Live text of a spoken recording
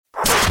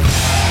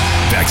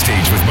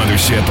with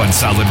Mothership on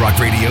Solid Rock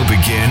Radio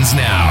begins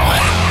now.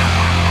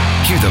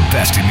 Hear the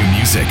best in new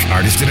music,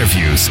 artist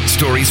interviews,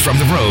 stories from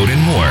the road, and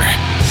more.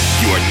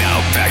 You are now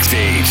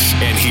backstage,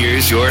 and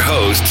here's your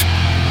host,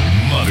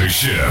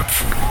 Mothership.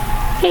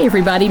 Hey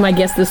everybody, my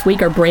guests this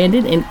week are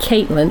Brandon and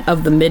Caitlin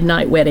of The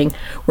Midnight Wedding.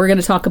 We're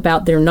going to talk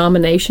about their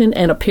nomination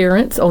and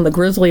appearance on the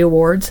Grizzly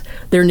Awards,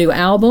 their new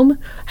album,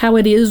 how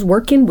it is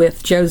working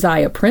with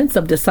Josiah Prince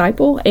of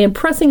Disciple, and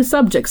pressing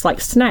subjects like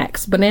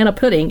snacks, banana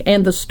pudding,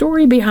 and the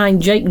story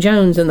behind Jake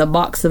Jones and the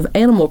box of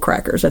animal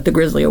crackers at the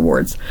Grizzly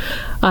Awards.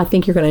 I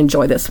think you're going to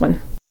enjoy this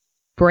one.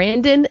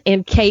 Brandon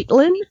and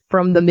Caitlin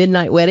from The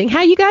Midnight Wedding.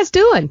 How you guys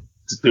doing?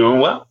 Doing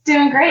well.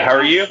 Doing great. How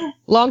are you?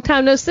 Long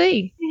time no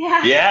see.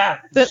 Yeah.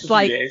 That's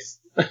like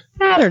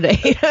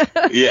Saturday. Yeah.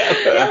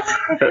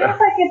 It feels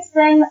like it's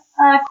been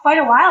quite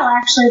a while,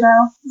 actually,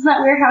 though. Isn't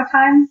that weird how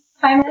time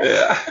is?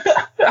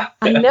 Yeah.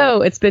 I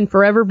know, it's been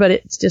forever, but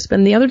it's just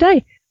been the other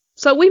day.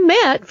 So we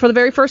met for the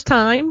very first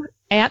time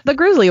at the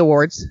Grizzly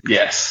Awards.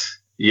 Yes.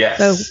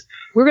 So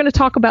we're going to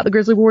talk about the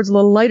Grizzly Awards a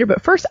little later,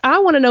 but first I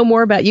want to know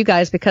more about you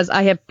guys because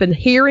I have been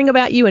hearing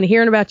about you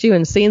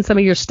and seeing some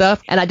of your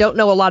stuff, and I don't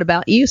know a lot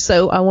about you,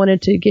 so I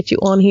wanted to get you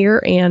on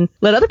here and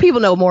let other people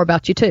know more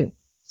about you too.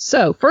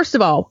 So, first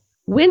of all,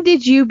 when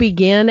did you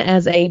begin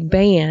as a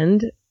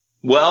band?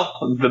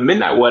 Well, the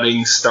Midnight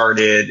Wedding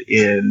started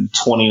in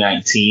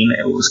 2019.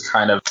 It was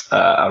kind of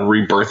a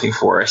rebirthing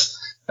for us.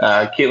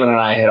 Caitlin and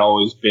I had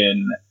always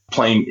been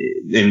playing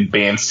in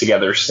bands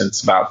together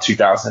since about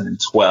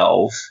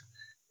 2012.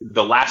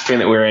 The last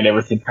band that we were in,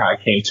 everything kind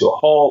of came to a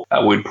halt.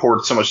 We'd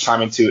poured so much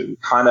time into it. We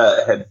kind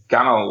of had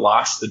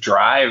lost the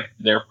drive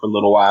there for a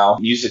little while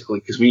musically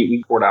because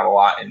we poured out a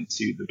lot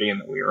into the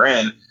band that we were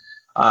in.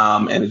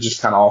 And it just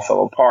kind of all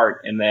fell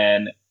apart. And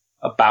then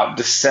about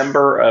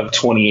December of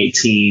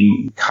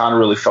 2018, kind of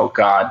really felt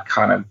God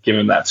kind of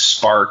giving that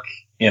spark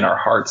in our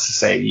hearts to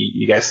say,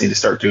 you guys need to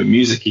start doing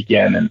music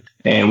again.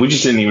 And we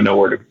just didn't even know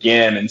where to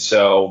begin. And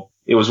so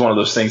it was one of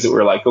those things that we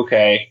were like,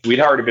 okay, we'd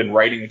already been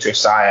writing with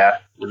Josiah.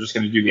 We're just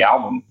going to do the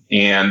album.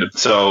 And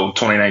so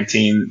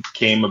 2019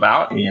 came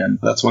about, and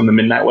that's when the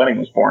Midnight Wedding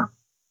was born.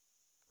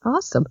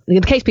 Awesome.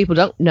 In case people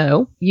don't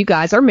know, you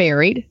guys are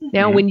married.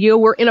 Now, when you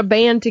were in a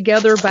band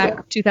together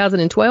back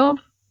 2012,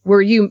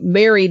 were you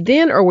married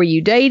then or were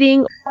you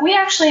dating? We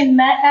actually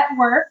met at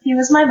work. He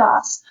was my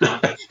boss.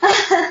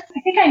 I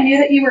think I knew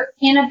that you were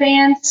in a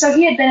band. So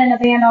he had been in a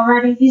band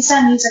already. He's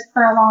done music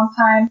for a long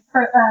time,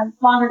 for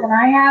longer than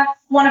I have.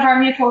 One of our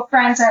mutual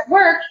friends at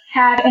work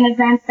had an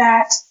event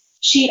that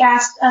she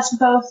asked us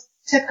both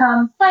to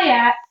come play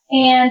at.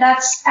 And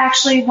that's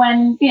actually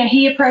when,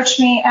 he approached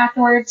me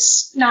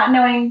afterwards, not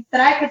knowing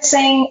that I could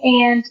sing,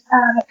 and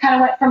it kind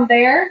of went from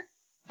there.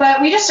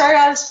 But we just started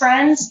out as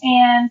friends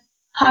and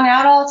hung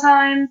out all the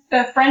time.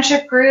 The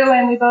friendship grew,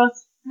 and we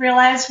both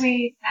realized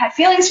we had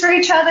feelings for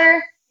each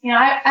other.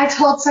 I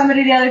told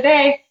somebody the other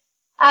day,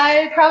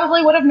 I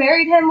probably would have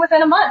married him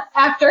within a month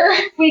after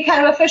we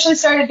kind of officially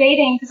started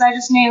dating because I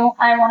just knew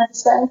I wanted to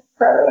spend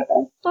forever with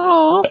him.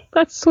 Oh,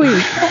 that's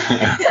sweet.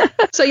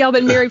 So y'all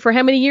been married for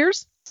how many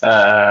years?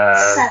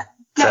 7.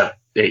 No.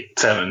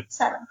 7.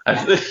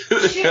 7.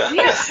 Shoot, we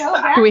are so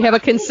bad. Do we have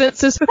a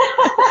consensus?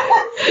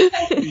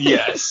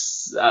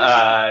 Yes.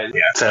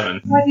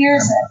 7. What year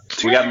is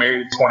it? We got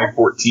married in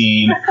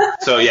 2014.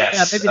 So, yes.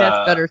 Yeah, maybe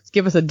that's better.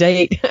 Give us a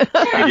date.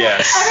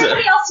 Yes.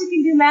 Everybody else who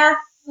can do math,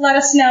 let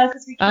us know.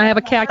 Cause we I have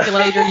a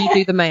calculator. You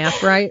do the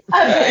math, right?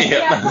 Okay,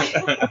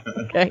 Yeah.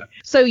 Okay.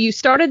 So you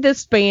started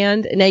this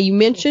band. Now you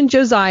mentioned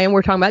Josiah, and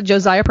we're talking about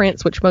Josiah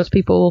Prince, which most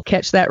people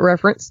catch that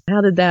reference.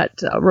 How did that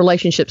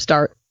relationship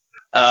start?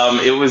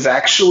 It was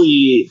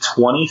actually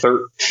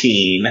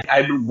 2013.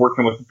 I'd been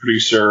working with a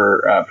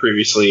producer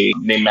previously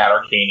named Matt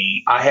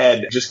Arcaney. I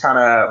had just kind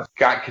of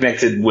got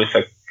connected with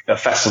a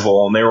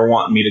festival, and they were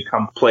wanting me to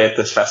come play at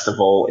this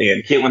festival.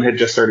 And Caitlin had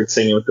just started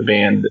singing with the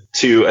band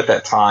too at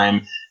that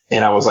time.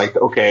 And I was like,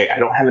 okay, I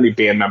don't have any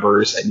band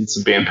members. I need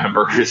some band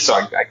members. So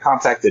I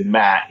contacted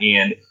Matt,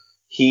 and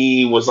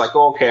he was like,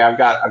 oh, okay, I've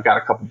got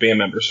a couple band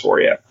members for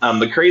you.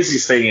 The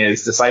craziest thing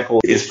is Disciple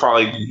is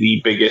probably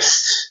the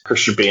biggest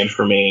Christian band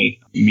for me.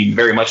 I mean,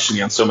 very much to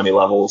me on so many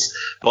levels,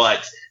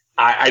 but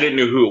I didn't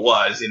know who it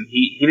was. And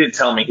he didn't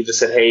tell me. He just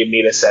said, hey,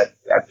 meet us at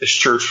this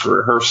church for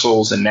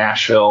rehearsals in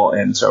Nashville.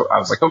 And so I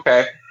was like,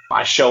 okay.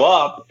 I show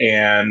up,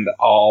 and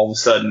all of a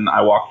sudden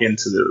I walk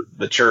into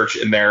the church,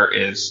 and there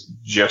is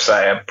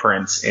Josiah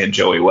Prince and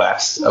Joey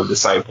West of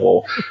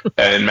Disciple.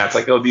 And Matt's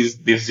like, oh,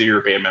 these are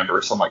your band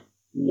members. I'm like,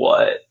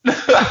 what?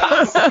 It's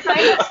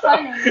kind of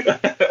funny.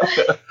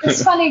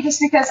 It's funny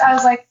just because I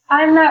was like,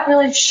 I'm not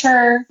really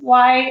sure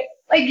why.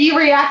 Like, you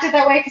reacted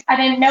that way because I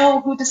didn't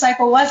know who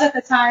Disciple was at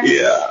the time.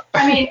 Yeah.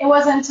 I mean, it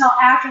wasn't until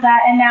after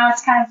that, and now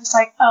it's kind of just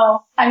like,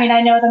 oh, I mean,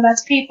 I know them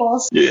as people.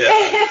 So Yeah.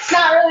 It's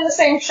not really the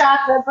same shot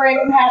that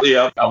Brandon had.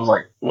 Yeah. I was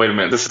like, wait a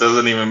minute, this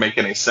doesn't even make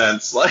any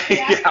sense. Like,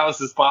 how is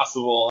this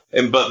possible?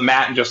 But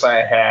Matt and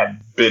Josiah had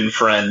been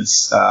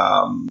friends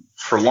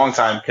for a long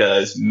time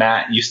because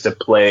Matt used to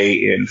play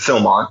in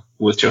Philmont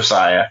with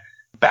Josiah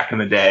back in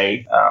the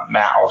day.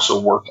 Matt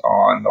also worked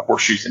on the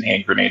Horseshoes and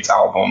Hand Grenades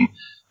album.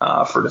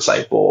 for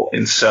Disciple.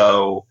 And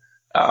so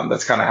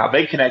that's kind of how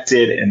they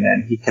connected. And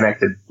then he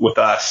connected with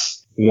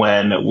us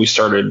when we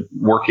started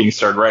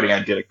writing.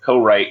 I did a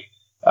co-write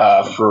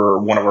for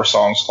one of our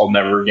songs called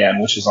Never Again,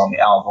 which is on the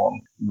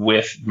album,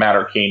 with Matt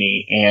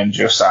Arcaney and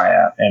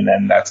Josiah. And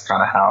then that's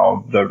kind of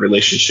how the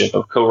relationship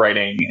of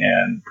co-writing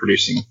and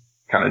producing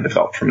kind of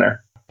developed from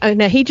there.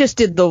 Now, he just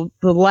did the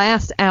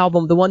last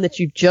album, the one that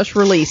you just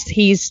released.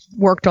 He's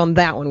worked on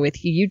that one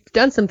with you. You've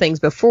done some things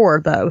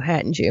before, though,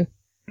 hadn't you?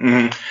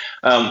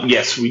 Mm-hmm.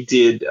 Yes, we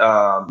did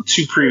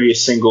 2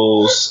 previous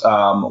singles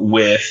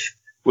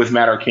with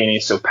Matt Arcaney,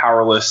 so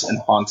Powerless and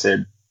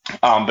Haunted.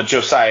 But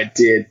Josiah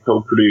did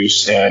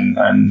co-produce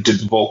and did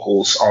the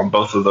vocals on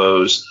both of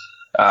those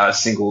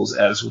singles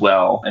as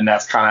well. And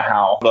that's kind of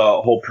how the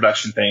whole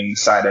production thing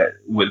sided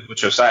with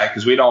Josiah,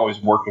 because we'd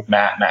always worked with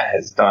Matt. Matt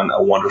has done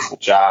a wonderful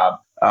job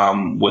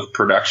with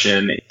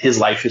production. His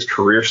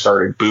career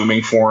started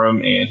booming for him,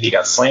 and he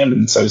got slammed.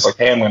 And so he's like,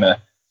 hey, I'm going to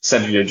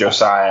send you to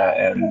Josiah.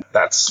 And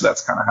that's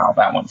kind of how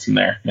that went from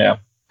there. Yeah.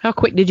 How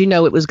quick did you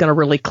know it was going to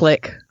really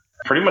click?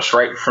 Pretty much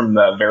right from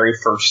the very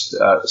first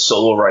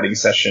solo writing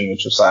session with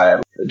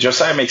Josiah.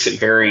 Josiah makes it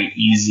very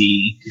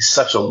easy. He's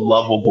such a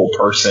lovable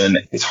person.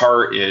 His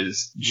heart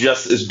is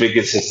just as big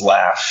as his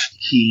laugh.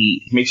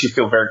 He makes you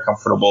feel very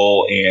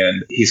comfortable,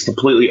 and he's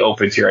completely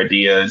open to your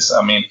ideas.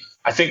 I mean,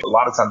 I think a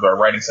lot of times our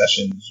writing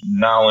sessions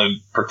not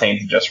only pertain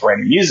to just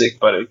writing music,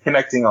 but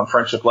connecting on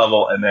friendship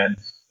level. And then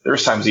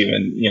there's times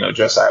even,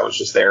 Josiah was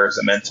just there as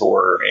a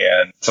mentor,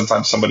 and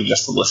sometimes somebody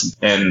just to listen.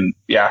 And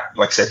yeah,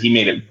 like I said, he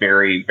made it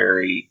very,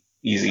 very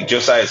easy.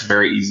 Josiah is a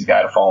very easy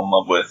guy to fall in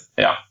love with.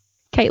 Yeah.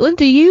 Caitlin,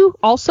 do you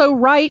also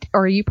write,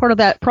 or are you part of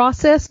that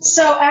process?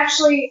 So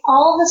actually,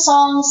 all the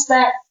songs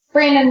that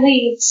Brandon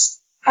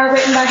leads are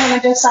written by him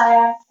and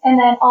Josiah, and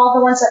then all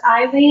the ones that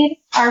I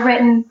lead are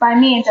written by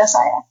me and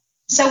Josiah.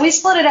 So we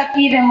split it up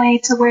evenly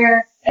to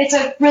where it's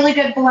a really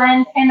good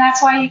blend, and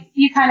that's why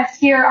you kind of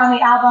hear on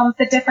the album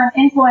the different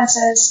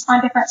influences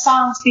on different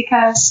songs,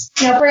 because,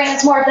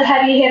 Brandon's more of the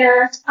heavy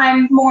hitter.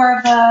 I'm more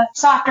of the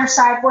softer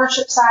side,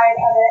 worship side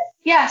of it.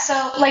 Yeah,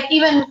 so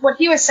even what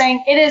he was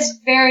saying, it is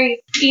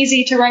very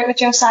easy to write with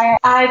Josiah.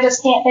 I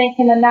just can't thank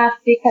him enough,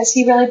 because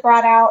he really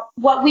brought out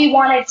what we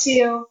wanted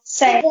to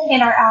say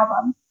in our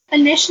album.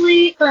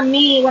 Initially, for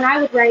me, when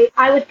I would write,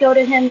 I would go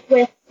to him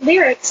with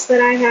lyrics that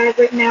I had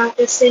written out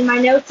just in my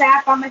notes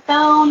app on my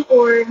phone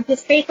or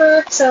his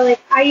paper. So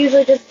I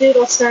usually just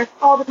doodle stuff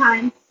all the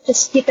time,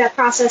 just to keep that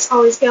process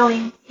always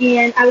going.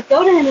 And I would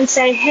go to him and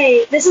say,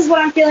 hey, this is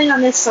what I'm feeling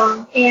on this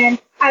song, and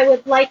I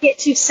would like it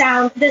to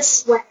sound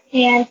this way.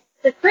 And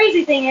the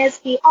crazy thing is,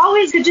 he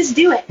always could just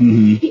do it.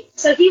 Mm-hmm.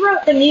 So he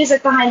wrote the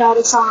music behind all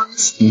the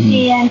songs,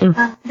 mm-hmm.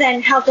 and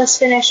then helped us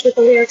finish with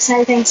the lyrics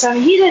and everything. So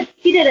he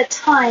did a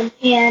ton,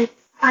 and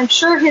I'm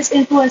sure his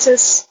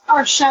influences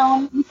are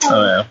shown.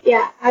 Oh, yeah.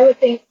 Yeah, I would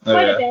think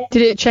quite a bit.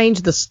 Did it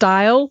change the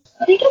style?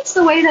 I think it's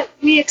the way that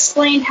we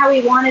explained how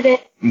he wanted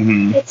it.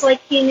 Mm-hmm. It's like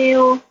he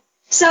knew.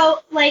 So,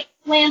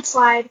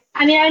 Landslide,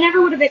 I mean, I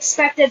never would have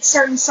expected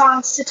certain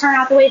songs to turn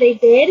out the way they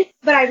did,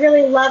 but I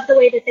really love the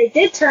way that they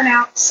did turn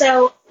out.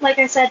 So, like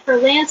I said, for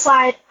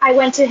Landslide, I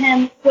went to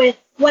him with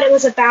what it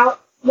was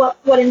about,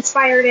 what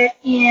inspired it,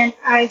 and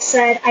I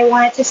said I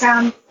want it to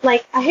sound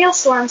like a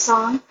Hailstorm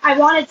song. I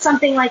wanted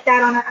something like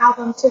that on our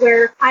album, to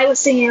where I was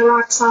singing a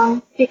rock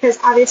song, because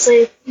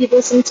obviously you've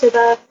listened to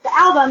the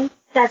album,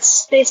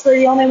 that's basically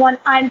the only one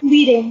I'm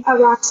leading a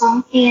rock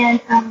song,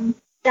 and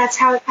that's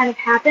how it kind of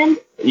happened.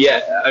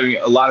 Yeah, I mean,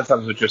 a lot of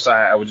times with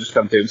Josiah, I would just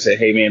come to him and say,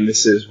 hey, man,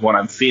 this is what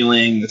I'm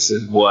feeling. This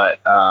is what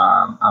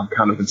I'm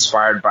kind of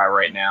inspired by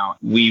right now.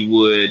 We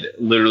would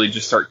literally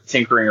just start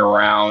tinkering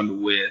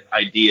around with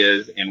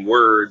ideas and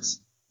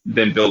words,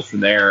 then build from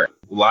there.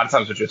 A lot of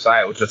times with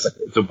Josiah, it was just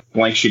it's a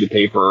blank sheet of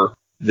paper.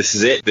 This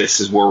is it.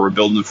 This is where we're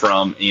building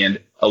from. And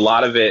a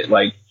lot of it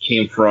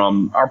came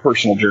from our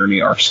personal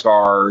journey, our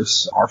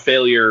scars, our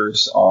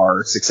failures,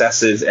 our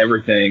successes,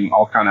 everything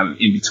all kind of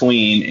in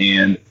between.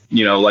 And,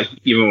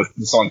 even with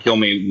the song Kill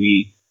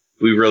Me,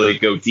 we really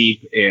go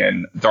deep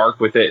and dark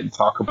with it and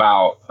talk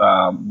about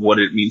what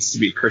it means to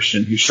be a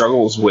Christian who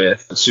struggles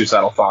with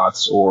suicidal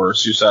thoughts or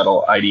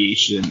suicidal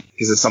ideation,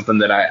 because it's something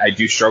that I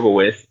do struggle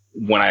with.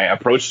 When I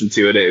approached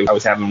into it, I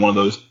was having one of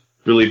those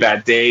really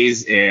bad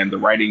days, and the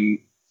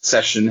writing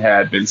session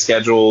had been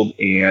scheduled,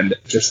 and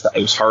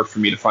it was hard for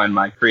me to find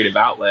my creative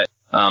outlet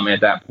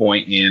at that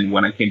point. And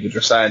when I came to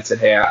Josiah and said,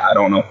 hey, I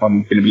don't know if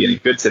I'm going to be any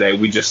good today,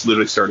 we just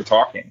literally started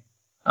talking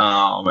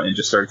and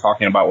just started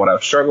talking about what I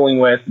was struggling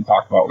with and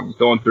talked about what I was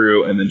going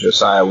through. And then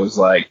Josiah was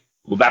like,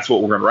 well, that's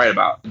what we're going to write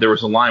about. There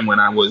was a line when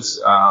I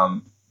was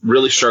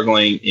really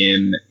struggling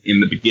in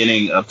the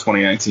beginning of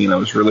 2019. I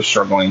was really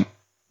struggling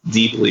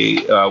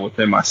deeply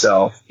within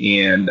myself,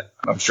 and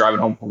I was driving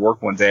home from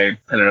work one day,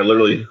 and I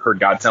literally heard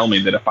God tell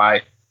me that if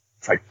I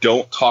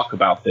don't talk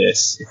about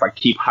this, if I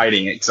keep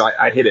hiding it, because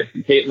I hid it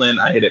from Caitlin,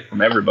 I hid it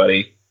from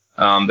everybody,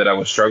 that I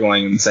was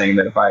struggling, and saying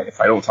that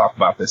if I don't talk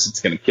about this,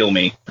 it's going to kill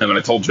me. And when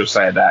I told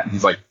Josiah that,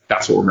 he's like,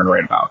 that's what we're going to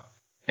write about.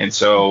 And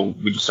so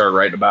we just started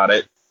writing about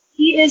it.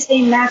 He is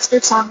a master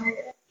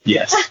songwriter.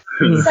 Yes.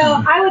 So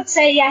I would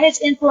say, yeah,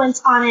 his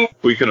influence on it.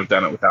 We couldn't have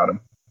done it without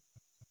him.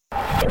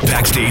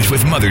 Backstage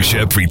with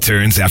Mothership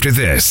returns after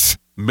this.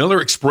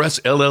 Miller Express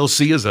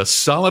LLC is a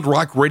Solid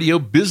Rock Radio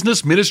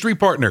business ministry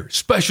partner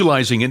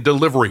specializing in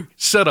delivery,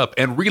 setup,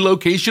 and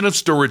relocation of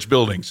storage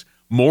buildings.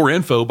 More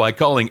info by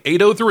calling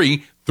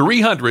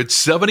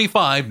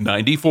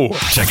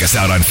 803-300-7594. Check us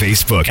out on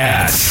Facebook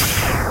at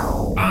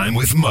I'm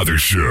with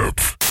Mothership.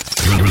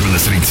 You're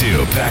listening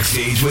to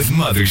Backstage with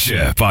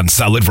Mothership on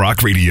Solid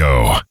Rock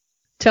Radio.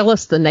 Tell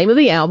us the name of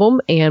the album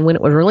and when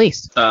it was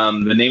released.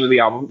 The name of the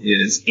album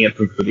is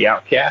Anthem for the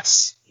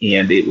Outcasts,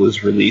 and it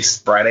was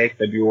released Friday,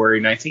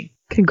 February 19th.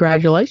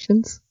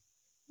 Congratulations.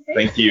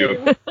 Thank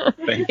you.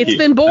 It's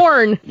been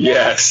born.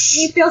 Yes.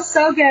 You feel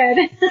so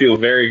good. Feel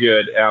very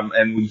good.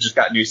 And we just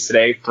got news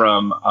today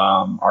from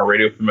our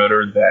radio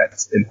promoter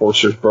that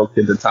Enforcers broke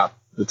into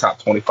the top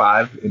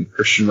 25 in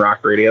Christian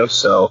rock radio.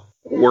 So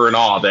we're in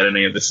awe that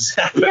any of this is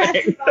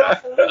happening.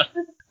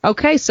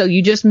 Okay, so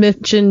you just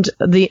mentioned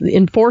the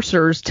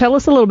Enforcers. Tell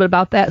us a little bit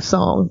about that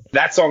song.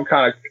 That song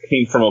kind of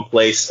came from a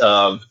place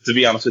of, to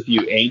be honest with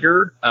you,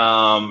 anger,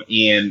 and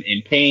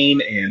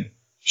pain and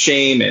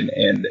shame and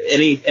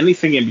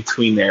anything in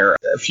between there.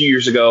 A few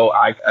years ago,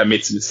 I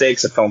made some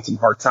mistakes. I fell in some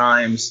hard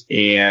times,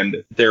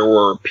 and there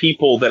were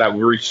people that I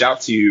reached out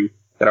to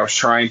that I was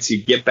trying to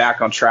get back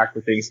on track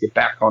with things, get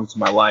back onto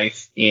my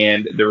life.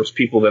 And there was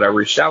people that I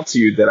reached out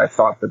to that I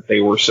thought that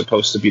they were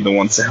supposed to be the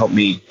ones to help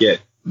me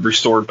get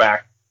restored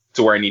back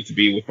to where I need to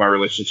be with my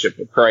relationship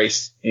with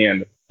Christ.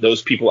 And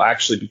those people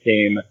actually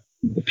became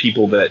the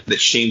people that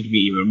shamed me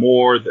even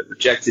more, that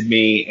rejected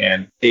me.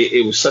 And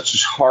it was such a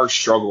hard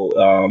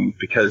struggle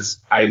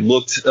because I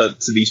looked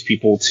to these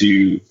people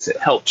to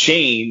help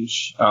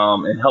change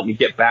and help me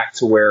get back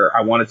to where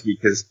I wanted to be,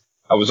 because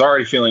I was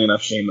already feeling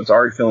enough shame. I was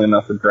already feeling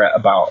enough regret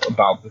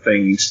about the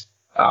things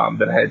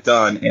that I had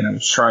done. And I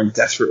was trying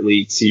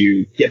desperately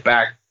to get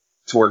back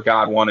to where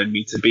God wanted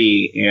me to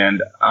be.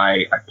 And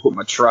I put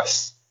my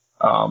trust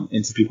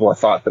into people I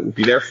thought that would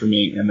be there for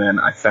me. And then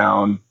I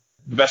found,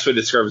 the best way to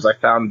describe it is I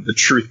found the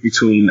truth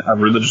between a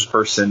religious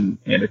person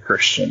and a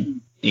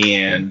Christian.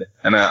 And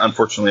I,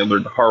 unfortunately, I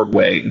learned the hard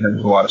way, and there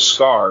was a lot of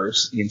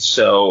scars. And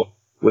so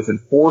with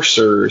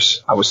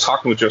Enforcers, I was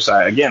talking with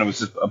Josiah. Again, it was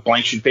just a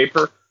blank sheet of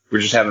paper. We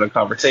were just having a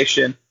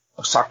conversation.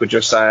 I was talking with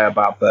Josiah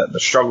about the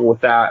struggle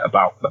with that,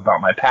 about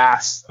my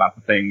past, about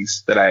the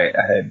things that I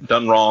had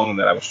done wrong and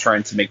that I was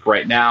trying to make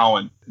right now,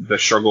 and the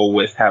struggle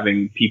with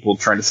having people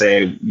trying to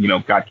say,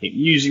 God can't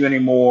use you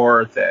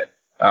anymore, that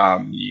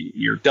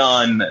you're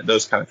done,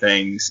 those kind of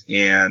things.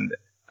 And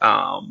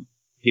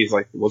he's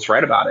like, "What's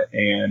right about it?"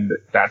 And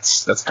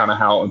that's kind of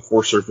how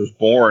Enforcers was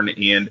born.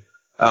 And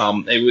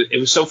it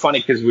was so funny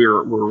because we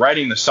were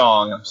writing the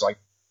song. I was like,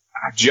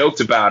 I joked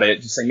about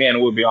it, just like, man,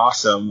 it would be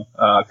awesome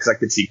because I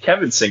could see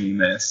Kevin singing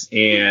this.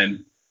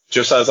 And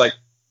Josiah was like,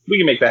 "We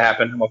can make that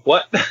happen." I'm like,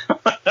 "What?"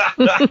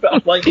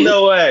 I'm like,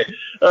 "No way."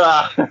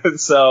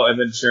 And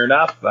then sure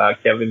enough,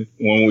 Kevin,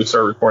 when we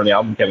started recording the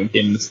album, Kevin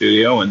came in the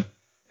studio and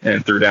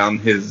threw down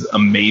his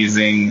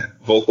amazing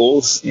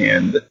vocals.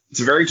 And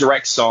it's a very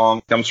direct song.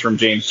 It comes from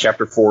James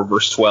chapter 4,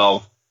 verse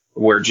 12,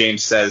 where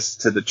James says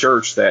to the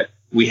church that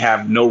we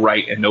have no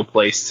right and no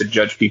place to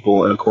judge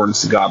people in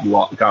accordance to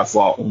God's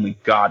law. Only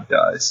God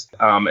does.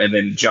 And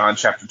then John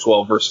chapter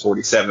 12, verse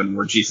 47,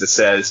 where Jesus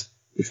says,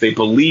 "If they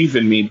believe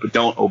in me but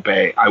don't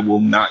obey, I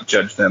will not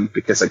judge them,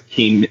 because I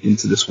came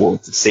into this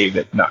world to save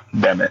it, not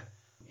condemn it."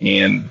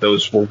 And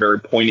those were very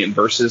poignant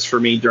verses for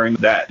me during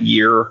that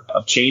year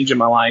of change in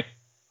my life,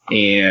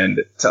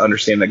 and to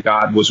understand that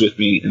God was with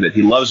me and that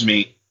he loves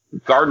me,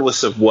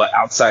 regardless of what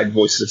outside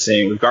voices are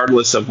saying,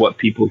 regardless of what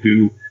people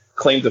who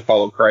claim to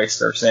follow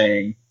Christ are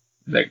saying,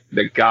 that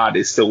God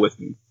is still with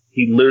me.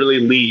 He literally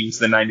leaves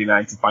the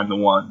 99 to find the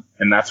one.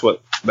 And that's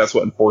what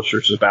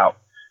Enforcers is about.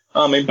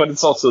 But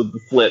it's also the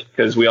flip,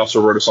 because we also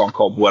wrote a song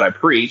called What I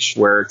Preach,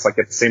 where it's like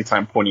at the same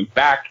time pointing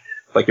back,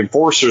 like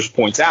Enforcers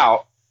points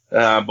out,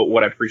 but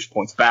What I Preach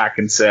points back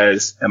and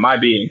says, am I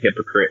being a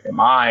hypocrite? Am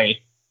I,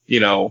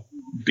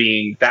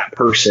 being that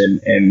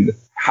person? And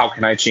how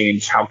can I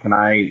change? How can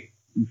I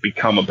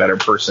become a better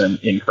person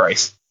in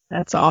Christ?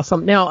 That's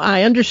awesome. Now,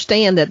 I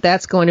understand that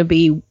that's going to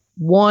be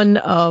one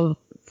of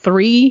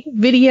 3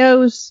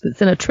 videos.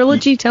 It's in a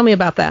trilogy. Tell me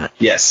about that.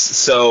 Yes.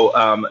 So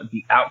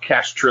the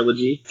Outcast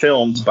trilogy,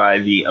 filmed by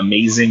the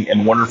amazing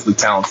and wonderfully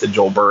talented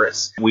Joel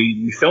Burris.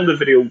 We filmed a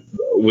video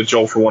with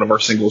Joel for one of our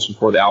singles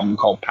before the album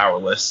called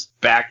Powerless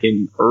back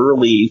in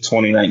early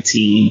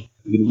 2019.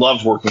 We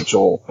loved working with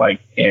Joel,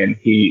 and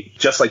he,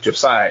 just like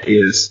Josiah,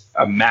 is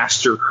a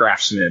master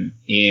craftsman,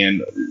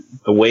 and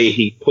the way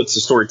he puts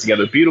the story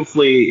together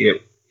beautifully,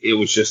 it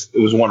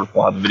was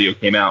wonderful how the video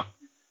came out.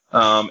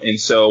 And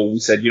so we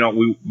said,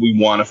 we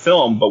want to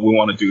film, but we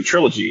want to do a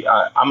trilogy.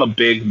 I'm a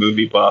big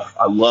movie buff.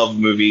 I love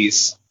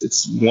movies.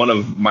 It's one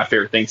of my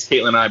favorite things.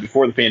 Caitlin and I,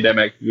 before the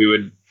pandemic, we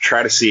would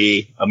try to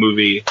see a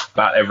movie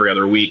about every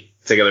other week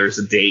together as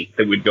a date,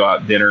 that we'd go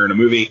out to dinner and a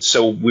movie.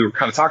 So we were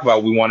kind of talking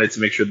about, we wanted to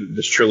make sure that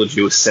this trilogy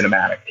was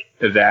cinematic,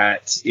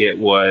 that it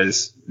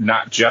was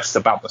not just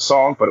about the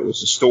song, but it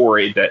was a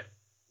story that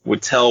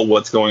would tell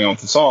what's going on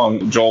with the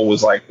song, Joel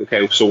was like,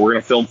 okay, so we're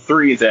going to film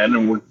 3 then,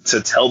 and we're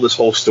to tell this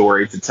whole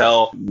story, to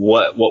tell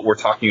what we're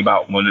talking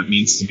about, what it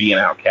means to be an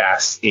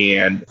outcast.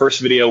 And the first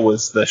video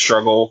was the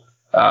struggle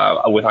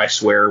with I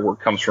Swear, where it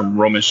comes from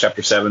Romans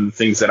chapter 7, the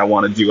things that I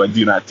want to do, I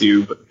do not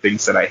do, but the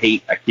things that I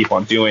hate, I keep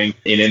on doing.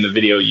 And in the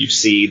video, you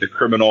see the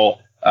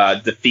criminal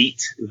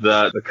defeat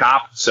the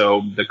cop.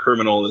 So the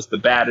criminal is the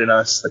bad in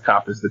us, the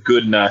cop is the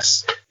good in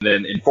us. And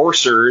then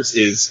Enforcers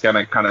is going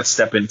to kind of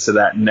step into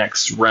that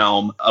next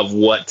realm of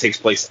what takes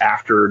place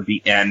after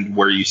the end,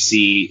 where you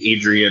see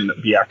Adrian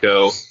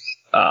Biacco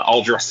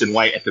all dressed in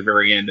white at the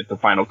very end at the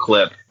final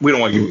clip. We don't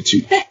want to give it to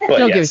you. But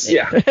Don't yes,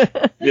 give it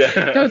to you.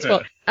 Yeah. Don't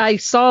spoil. I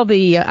saw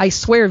the I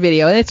Swear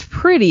video, and it's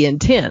pretty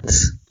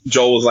intense.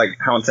 Joel was like,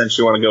 how intense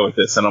do you want to go with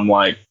this? And I'm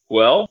like,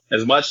 well,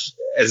 as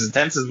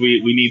intense as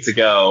we need to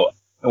go.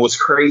 And what's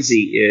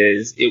crazy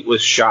is it was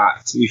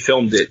shot. We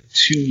filmed it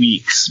 2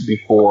 weeks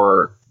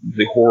before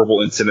the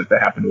horrible incident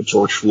that happened with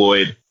George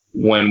Floyd.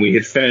 When we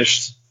had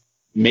finished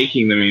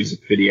making the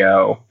music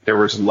video, there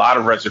was a lot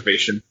of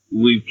reservation.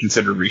 We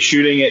considered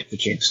reshooting it to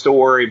change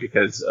story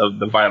because of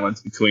the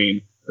violence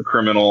between the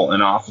criminal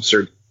and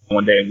officer.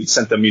 One day we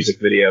sent the music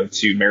video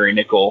to Mary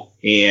Nickel,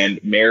 and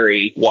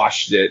Mary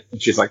watched it.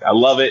 And she's like, I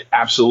love it.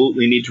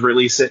 Absolutely need to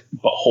release it,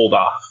 but hold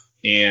off.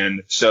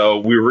 And so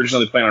we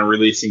originally planned on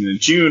releasing it in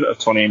June of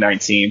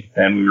 2019,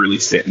 and we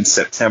released it in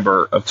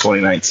September of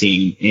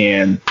 2019,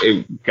 and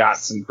it got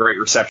some great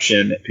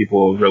reception.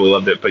 People really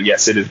loved it, but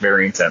yes, it is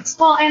very intense.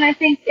 Well, and I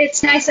think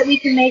it's nice that we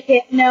can make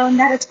it known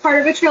that it's part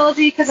of a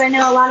trilogy, because I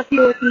know a lot of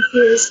people are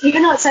confused,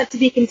 even though it's said to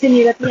be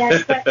continued at the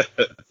end. But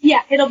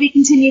yeah, it'll be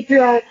continued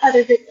throughout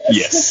other videos.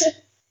 Yes.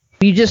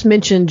 You just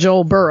mentioned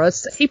Joel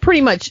Burris. He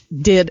pretty much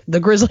did the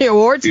Grizzly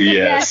Awards.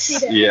 Yes, Yes, he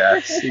did.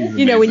 yes.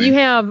 You know, when you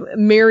have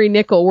Mary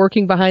Nickel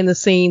working behind the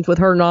scenes with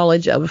her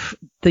knowledge of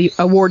the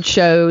award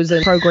shows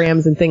and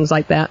programs and things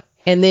like that,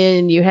 and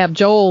then you have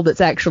Joel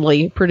that's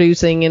actually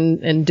producing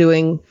and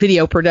doing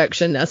video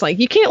production, that's like,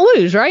 you can't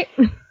lose, right?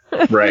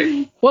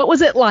 Right. What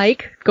was it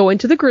like going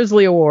to the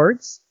Grizzly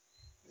Awards?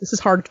 This is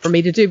hard for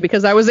me to do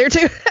because I was there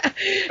too.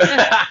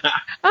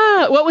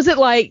 What was it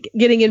like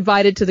getting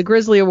invited to the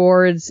Grizzly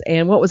Awards,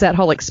 and what was that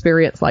whole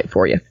experience like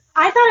for you?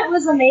 I thought it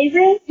was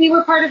amazing. We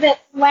were part of it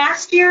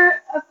last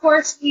year. Of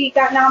course, we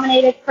got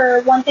nominated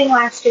for one thing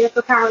last year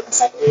for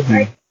Powerless, I believe,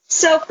 right?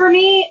 So for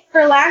me,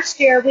 for last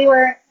year, we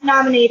were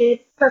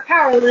nominated for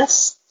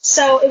Powerless.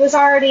 So it was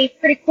already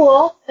pretty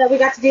cool that we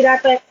got to do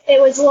that, but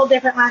it was a little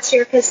different last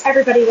year because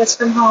everybody was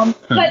from home.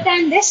 But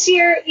then this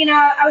year, you know,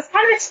 I was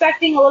kind of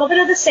expecting a little bit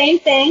of the same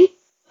thing.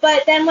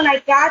 But then when I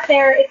got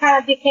there, it kind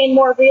of became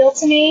more real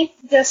to me,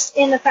 just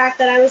in the fact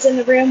that I was in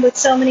the room with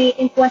so many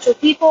influential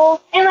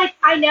people. And, like,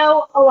 I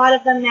know a lot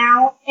of them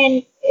now,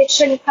 and it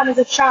shouldn't come as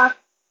a shock.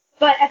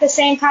 But at the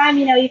same time,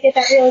 you know, you get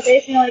that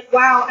realization, you're like,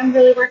 wow, I'm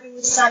really working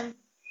with some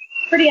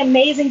pretty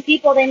amazing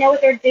people. They know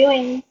what they're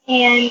doing.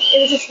 And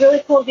it was just really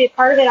cool to be a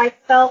part of it. I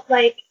felt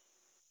like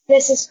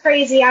this is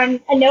crazy.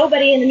 I'm a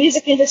nobody in the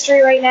music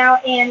industry right now,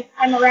 and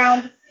I'm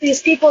around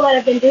these people that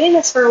have been doing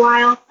this for a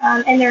while,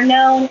 and they're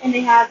known, and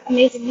they have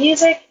amazing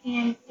music,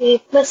 and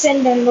we've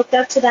listened and looked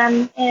up to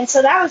them. And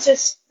so that was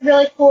just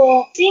really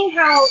cool, seeing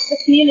how the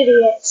community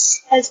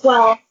is as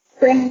well.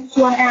 Brandon, do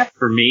you want to add?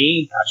 For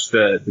me, gosh,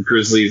 the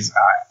Grizzlies,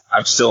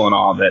 I'm still in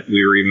awe that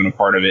we were even a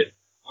part of it.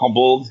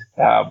 Humbled,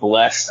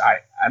 blessed.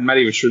 I'm not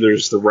even sure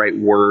there's the right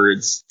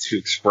words to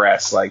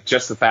express, like,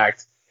 just the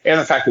fact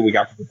that we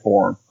got to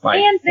perform. Like,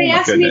 and they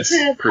asked me to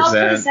help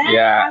present.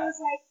 Yeah. I was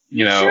like,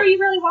 you know, sure you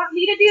really want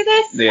me to do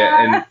this?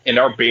 Yeah, and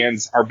our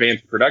band's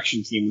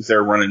production team was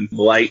there running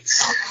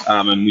lights,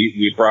 and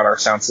we brought our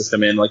sound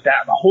system in like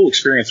that. The whole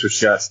experience was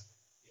just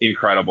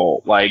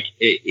incredible. Like,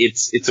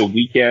 it's a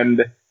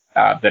weekend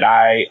that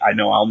I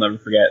know I'll never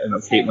forget, and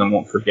Caitlin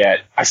won't forget.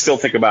 I still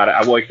think about it.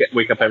 I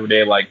wake up every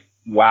day like,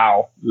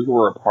 wow, we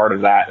were a part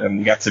of that, and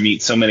we got to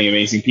meet so many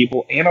amazing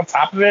people. And on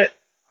top of it,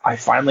 I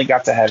finally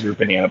got to have your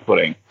banana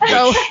pudding,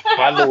 which,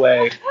 by the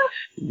way,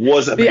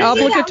 was amazing. The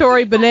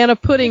obligatory banana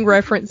pudding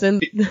reference in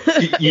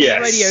the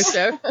Yes. radio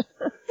show.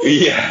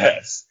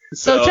 Yes.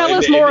 So tell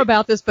us more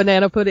about this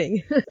banana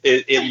pudding.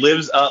 It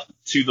lives up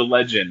to the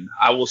legend.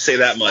 I will say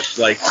that much.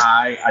 Like,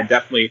 I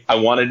definitely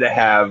wanted to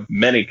have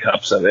many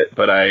cups of it,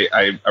 but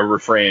I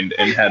refrained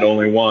and had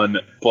only one.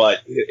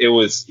 But it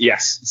was,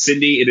 yes,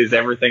 Cindy, it is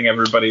everything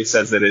everybody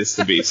says it is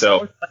to be.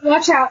 So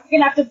watch out. You're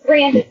going to have to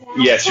brand it now.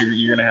 yes,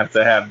 you're going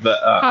to have the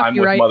I'm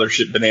with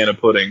Mothership banana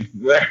pudding.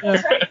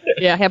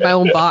 Yeah, I have my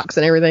own box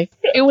and everything.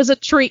 It was a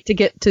treat to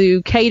get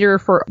to cater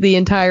for the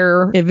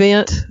entire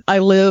event. I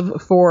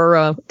live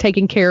for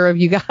taking care of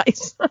you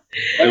guys.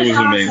 It was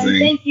awesome. amazing.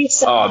 Thank you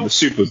so much. Oh, the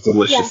soup was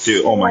delicious Yes,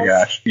 too. Oh my it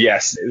was. gosh.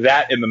 Yes,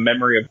 that and the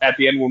memory of at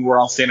the end when we're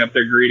all standing up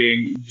there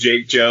greeting,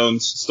 Jake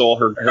Jones stole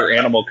her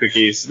animal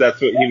cookies.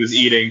 That's what he was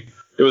eating.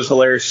 It was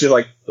hilarious. She's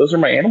like, "Those are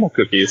my animal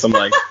cookies." I'm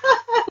like,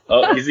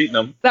 "Oh, he's eating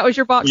them." That was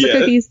your box of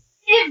cookies?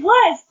 It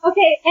was.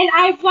 Okay, and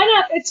I went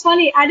up. It's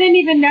funny. I didn't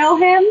even know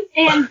him,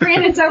 and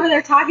Brandon's over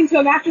there talking to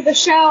him after the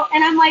show,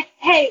 and I'm like,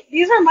 hey,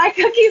 these are my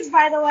cookies,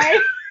 by the way.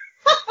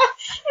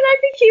 And I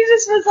think he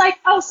just was like,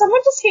 oh, someone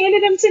just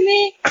handed him to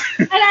me.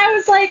 And I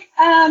was like,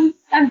 I'm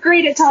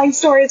great at telling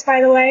stories,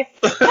 by the way.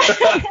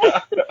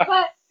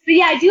 but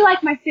yeah, I do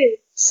like my food.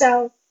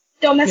 So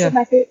don't mess with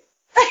my food.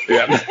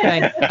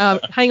 Okay.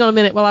 Hang on a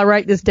minute while I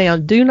write this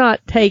down. Do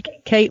not take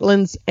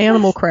Caitlin's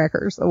animal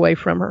crackers away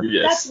from her.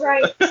 Yes. That's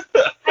right. I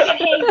get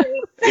hangry.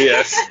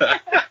 Yes.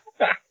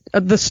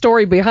 The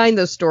story behind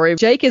the story,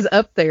 Jake is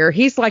up there.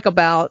 He's like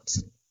about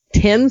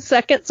 10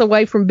 seconds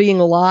away from being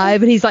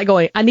live, and he's like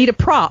going, I need a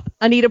prop.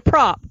 I need a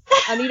prop.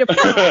 I need a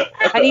prop.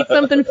 I need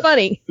something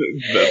funny.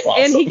 That's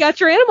awesome. And he got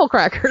your animal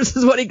crackers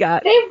is what he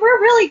got. They were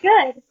really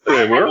good.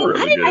 They were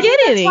really I didn't good. Get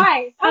any?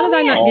 Why? How did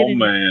I not Oh, get any?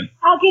 man.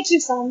 I'll get you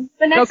some.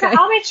 But next Okay. time,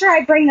 I'll make sure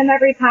I bring them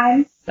every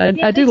time.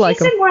 I do like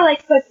They them. tasted more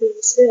like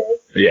cookies, really.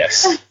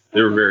 Yes.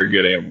 They were very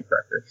good animal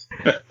crackers.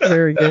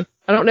 Very good.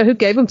 I don't know who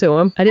gave them to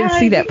him. I didn't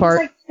see that part.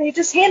 Like, they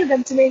just handed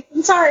them to me.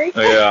 I'm sorry.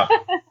 Yeah.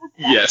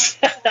 Yes.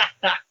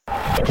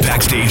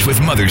 Backstage with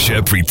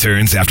Mothership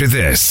returns after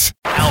this.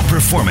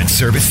 Outperformance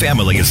Service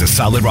Family is a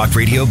Solid Rock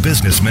Radio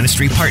business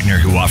ministry partner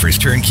who offers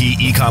turnkey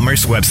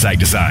e-commerce website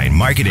design,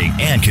 marketing,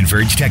 and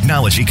converged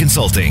technology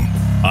consulting.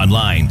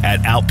 Online at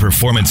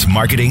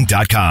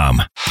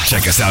outperformancemarketing.com.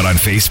 Check us out on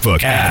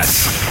Facebook at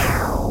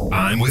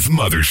I'm with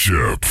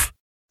Mothership.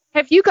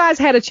 Have you guys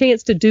had a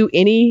chance to do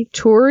any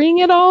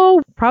touring at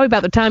all? Probably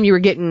about the time you were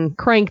getting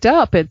cranked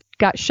up, it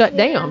got shut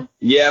down.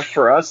 Yeah,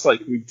 for us, like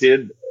we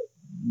did,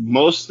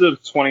 most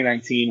of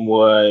 2019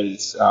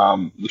 was,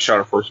 we shot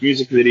our first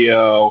music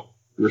video.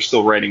 We were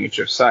still writing with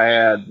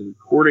Josiah. The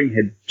recording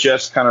had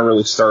just kind of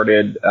really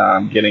started,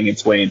 getting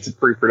its way into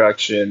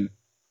pre-production.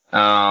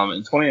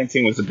 And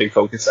 2019 was a big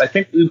focus. I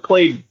think we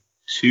played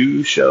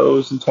 2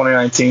 shows in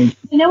 2019.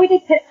 You know, we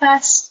did Pit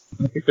Fest.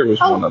 I think there was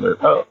one other.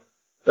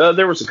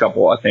 There was a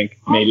couple, I think,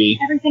 maybe.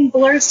 Everything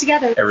blurs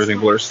together. Everything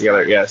blurs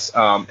together, yes.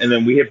 And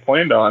then we had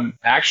planned on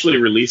actually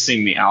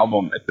releasing the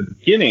album at the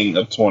beginning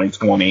of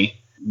 2020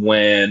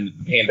 when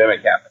the pandemic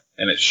happened.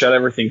 And it shut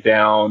everything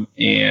down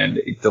and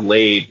it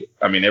delayed,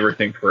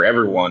 everything for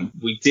everyone.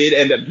 We did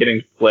end up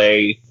getting to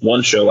play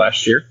one show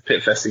last year,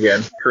 Pit Fest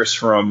again. Chris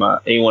from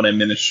A1M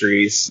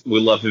Ministries, we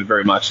love him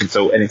very much. And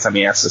so anytime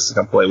he asks us to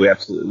come play, we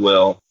absolutely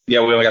will.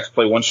 Yeah, we only got to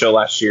play one show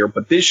last year,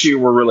 but this year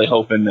we're really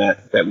hoping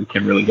that we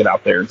can really get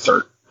out there and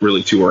start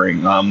really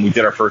touring. We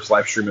did our first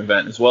live stream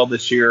event as well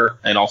this year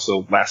and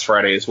also last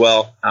Friday as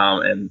well.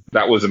 And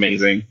that was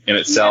amazing in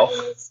itself.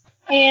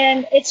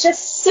 And it's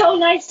just so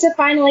nice to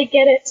finally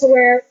get it to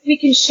where we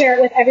can share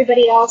it with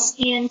everybody else.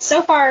 And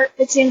so far,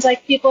 it seems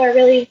like people are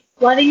really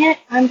loving it.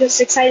 I'm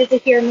just excited to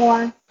hear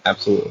more.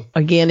 Absolutely.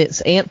 Again, it's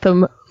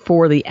Anthem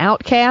for the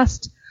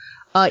Outcast.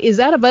 Is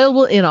that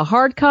available in a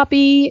hard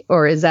copy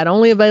or is that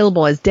only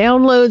available as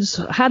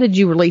downloads? How did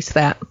you release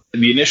that?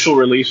 The initial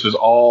release was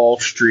all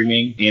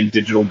streaming and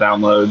digital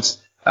downloads.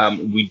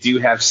 We do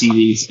have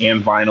CDs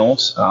and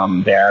vinyls.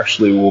 They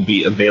actually will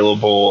be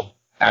available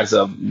as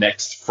of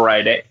next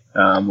Friday.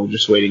 We're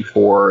just waiting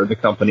for the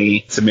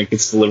company to make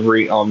its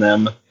delivery on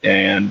them,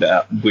 and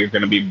we're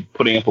going to be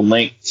putting up a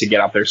link to get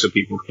out there so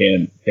people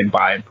can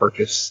buy and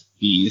purchase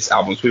these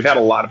albums. We've had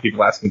a lot of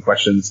people asking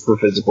questions for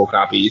physical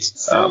copies.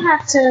 Still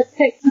have to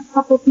pick a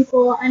couple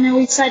people. I know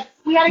we said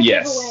we had a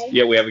giveaway.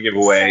 Yeah, we have a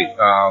giveaway.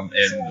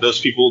 And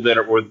those people that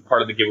were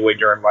part of the giveaway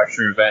during the live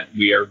stream event,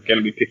 we are going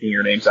to be picking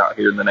your names out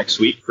here in the next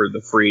week for the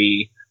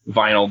free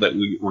vinyl that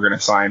we're going to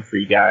sign for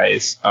you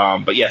guys.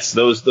 But yes,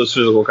 those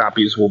physical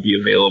copies will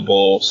be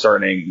available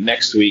starting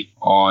next week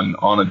on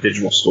a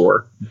digital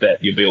store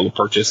that you'll be able to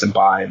purchase and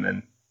buy, and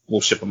then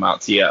we'll ship them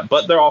out to you.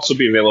 But they'll also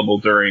be available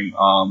during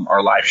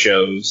our live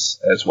shows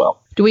as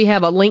well. Do we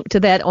have a link to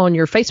that on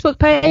your Facebook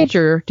page,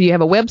 or do you have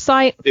a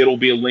website? It'll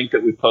be a link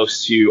that we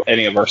post to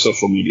any of our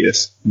social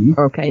medias.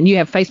 Okay, and you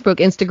have Facebook,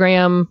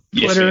 Instagram,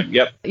 Twitter? Yes,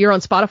 yep. You're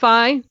on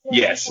Spotify?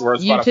 Yes, we're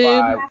on YouTube?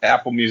 Spotify,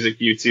 Apple Music,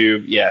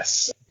 YouTube,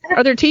 yes.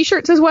 Are there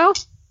T-shirts as well?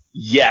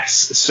 Yes,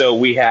 so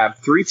we have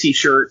 3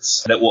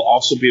 T-shirts that will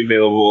also be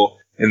available,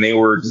 and they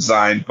were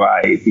designed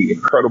by the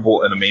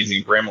incredible and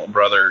amazing Bramlett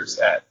brothers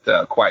at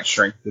Quiet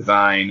Strength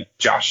Design.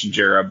 Josh and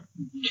Jared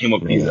came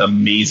up with these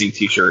amazing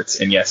T-shirts,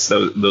 and yes,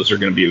 those are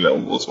going to be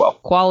available as well.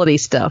 Quality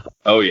stuff.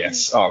 Oh,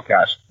 yes. Oh,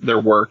 gosh. Their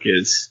work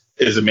is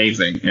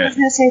amazing. I was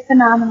going to say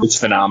phenomenal. It's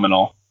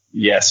phenomenal.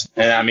 Yes.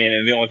 And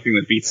the only thing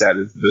that beats that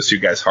is those 2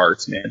 guys'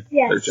 hearts, man.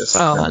 Yes. They're just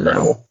I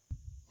incredible. know.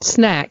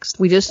 Snacks.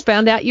 We just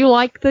found out you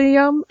like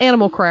the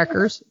animal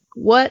crackers.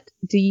 What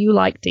do you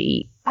like to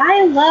eat?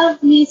 I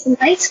love me some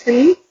ice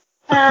cream.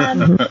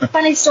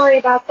 Funny story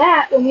about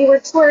that. When we were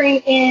touring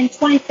in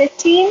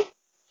 2015,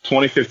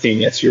 2015,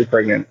 yes, you were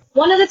pregnant.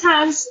 one of the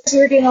times we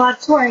were doing a lot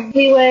of touring,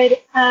 we would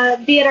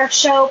be at our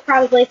show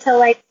probably till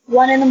like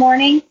 1 in the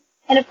morning.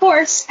 And of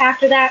course,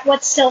 after that,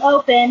 what's still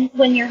open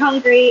when you're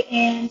hungry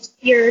and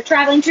you're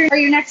traveling to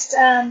your next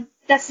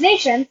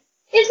destination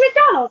is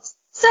McDonald's.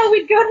 So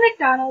we'd go to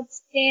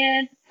McDonald's,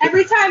 and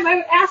every time I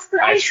would ask for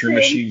ice cream,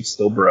 machine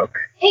still broke.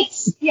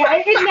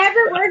 it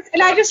never worked.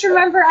 And I just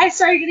remember I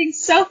started getting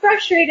so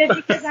frustrated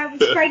because I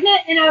was pregnant,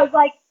 and I was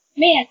like,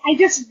 man, I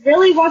just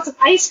really want some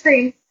ice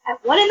cream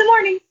at 1 in the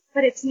morning.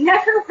 but it's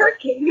never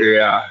working.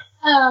 Yeah.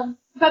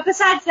 But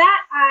besides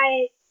that,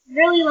 I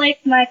really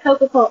like my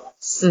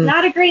Coca-Colas.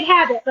 Not a great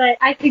habit, but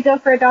I could go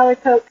for a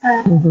 $1 Coke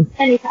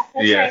anytime.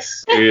 That's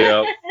Yes. right.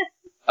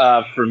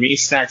 Yeah. For me,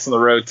 snacks on the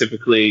road,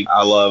 typically,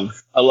 I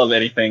love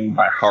anything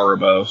by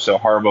Haribo. So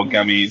Haribo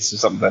gummies is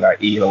something that I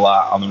eat a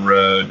lot on the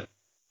road.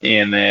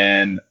 And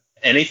then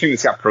anything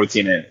that's got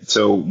protein in it.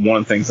 So one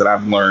of the things that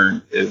I've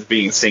learned is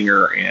being a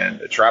singer and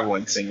a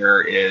traveling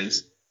singer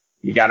is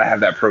you got to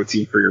have that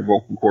protein for your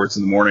vocal cords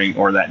in the morning,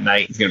 or that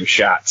night is going to be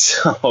shot.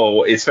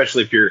 So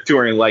especially if you're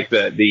touring like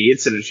the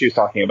incident she was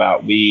talking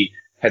about, we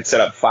had set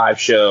up 5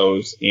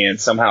 shows and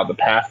somehow the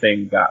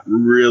pathing got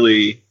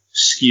really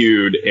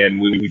skewed,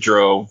 and we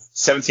drove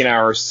 17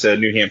 hours to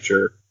New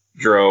Hampshire,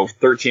 drove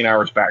 13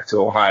 hours back to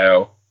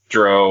Ohio,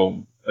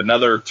 drove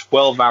another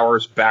 12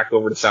 hours back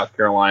over to South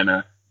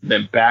Carolina,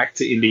 then back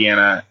to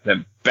Indiana,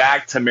 then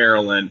back to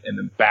Maryland, and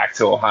then back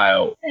to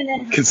Ohio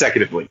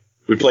consecutively.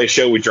 We play a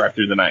show, we drive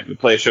through the night. We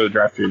play a show,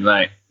 drive through the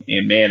night.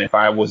 And man, if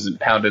I wasn't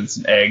pounding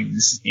some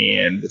eggs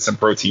and some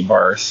protein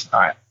bars,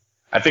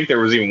 I think there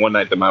was even one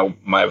night that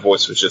my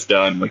voice was just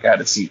done. Like I had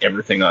to sing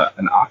everything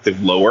an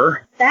octave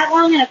lower. That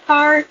long in a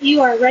car,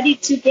 you are ready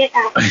to get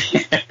out.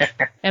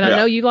 And I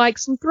know you like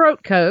some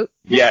throat coat.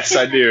 Yes,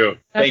 I do.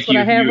 Thank you.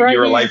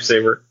 You're a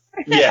lifesaver.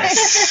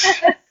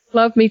 Yes.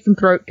 Love me some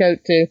throat coat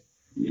too.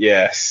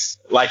 Yes.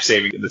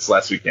 Life-saving this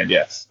last weekend,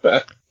 yes.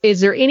 Is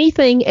there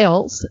anything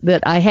else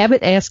that I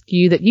haven't asked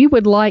you that you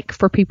would like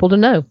for people to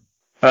know?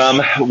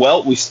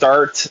 Well, we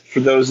start,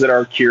 for those that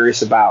are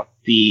curious about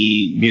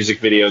the music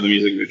video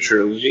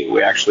trilogy,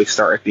 we actually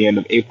start at the end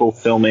of April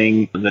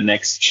filming the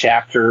next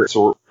chapter,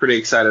 so we're pretty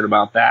excited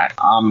about that.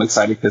 I'm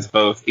excited because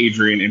both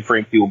Adrian and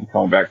Frankie will be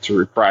coming back to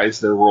reprise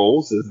their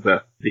roles as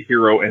the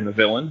hero and the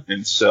villain,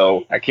 and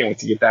so I can't wait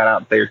to get that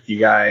out there to you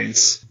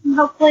guys.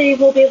 Hopefully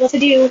we'll be able to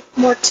do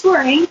more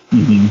touring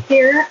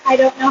here. I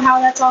don't know how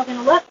that's all going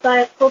to look,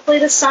 but hopefully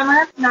this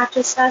summer, not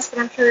just us, but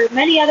I'm sure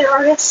many other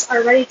artists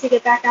are ready to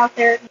get back out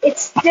there.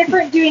 It's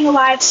different doing a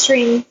live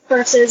stream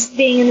versus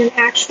being in an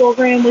actual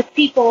room with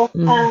people.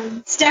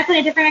 It's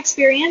definitely a different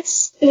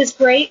experience. It was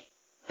great,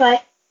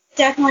 but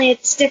definitely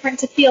it's different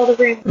to feel the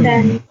room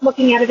than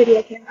looking at a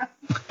video camera.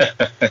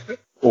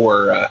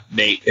 Or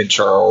Nate and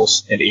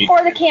Charles and Adrian.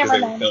 Or the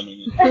cameramen.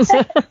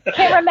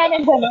 Cameramen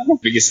and women. The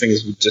biggest thing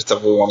is we just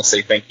definitely want to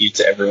say thank you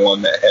to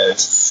everyone that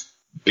has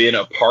been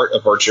a part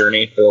of our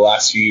journey for the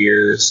last few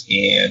years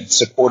and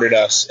supported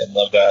us and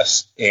loved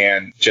us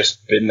and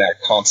just been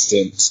that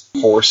constant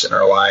force in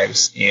our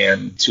lives.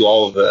 And to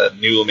all of the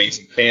new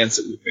amazing fans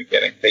that we've been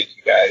getting, thank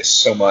you guys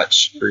so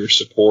much for your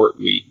support.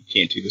 We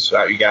can't do this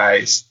without you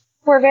guys.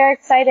 We're very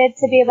excited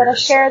to be able to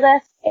share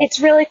this. It's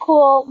really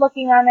cool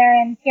looking on there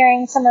and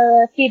hearing some of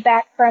the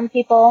feedback from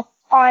people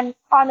on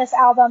this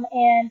album,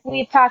 and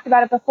we've talked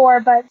about it before,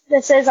 but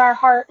this is our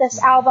heart.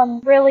 This album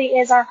really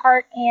is our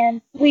heart,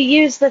 and we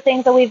use the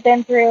things that we've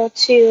been through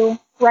to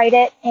write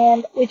it,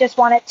 and we just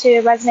want it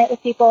to resonate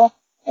with people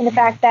in the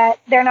fact that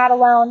they're not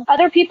alone.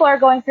 Other people are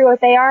going through what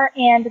they are,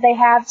 and they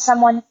have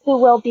someone who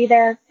will be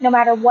there no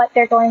matter what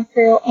they're going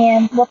through,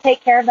 and will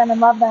take care of them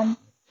and love them.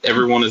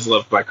 Everyone is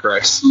loved by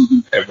Christ.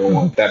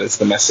 Everyone. That is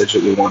the message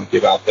that we want to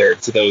give out there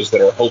to those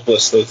that are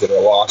hopeless, those that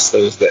are lost,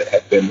 those that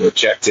have been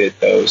rejected,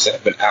 those that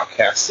have been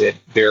outcasted.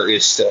 There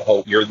is still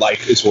hope. Your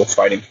life is worth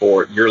fighting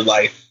for. Your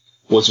life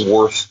was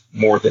worth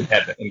more than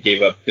heaven and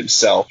gave up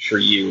himself for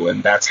you.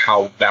 And that's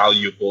how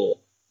valuable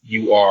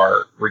you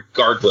are,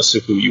 regardless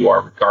of who you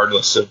are,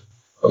 regardless of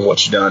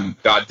what you've done.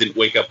 God didn't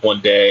wake up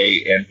one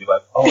day and be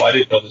like, oh, I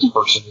didn't know this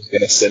person was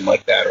going to sin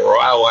like that. Or,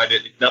 oh, I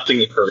didn't. Nothing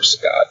occurs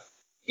to God.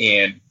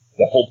 And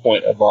the whole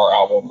point of our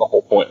album, the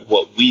whole point of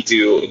what we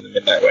do in the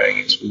Midnight Wedding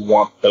is we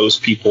want those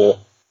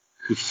people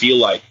who feel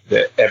like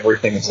that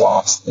everything is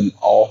lost and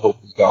all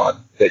hope is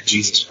gone, that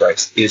Jesus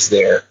Christ is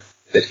there,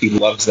 that he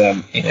loves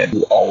them and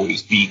will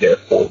always be there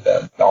for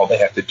them. All they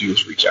have to do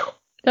is reach out.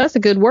 That's a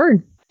good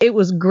word. It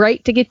was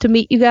great to get to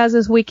meet you guys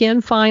this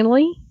weekend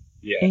finally.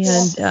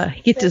 Yes.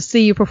 And get to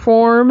see you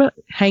perform,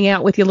 hang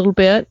out with you a little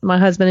bit. My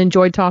husband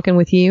enjoyed talking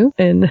with you.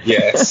 And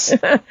yes.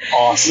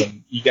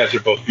 Awesome. You guys are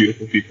both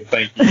beautiful people.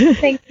 Thank you.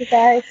 Thank you,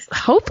 guys.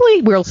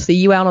 Hopefully we'll see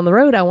you out on the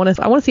road. I want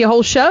to see a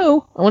whole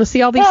show. I want to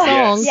see all these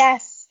songs.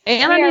 Yes.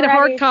 And I need a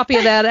hard copy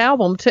of that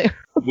album too.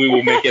 We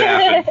will make it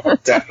happen.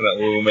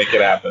 Definitely, we will make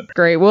it happen.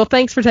 Great. Well,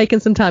 thanks for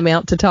taking some time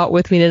out to talk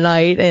with me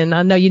tonight. And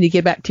I know you need to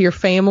get back to your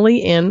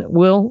family, and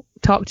we'll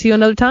talk to you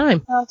another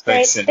time. That's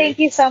great. Thank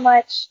you so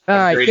much. All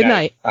right. Good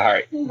night. All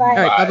right. Bye. All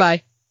right.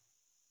 Bye-bye.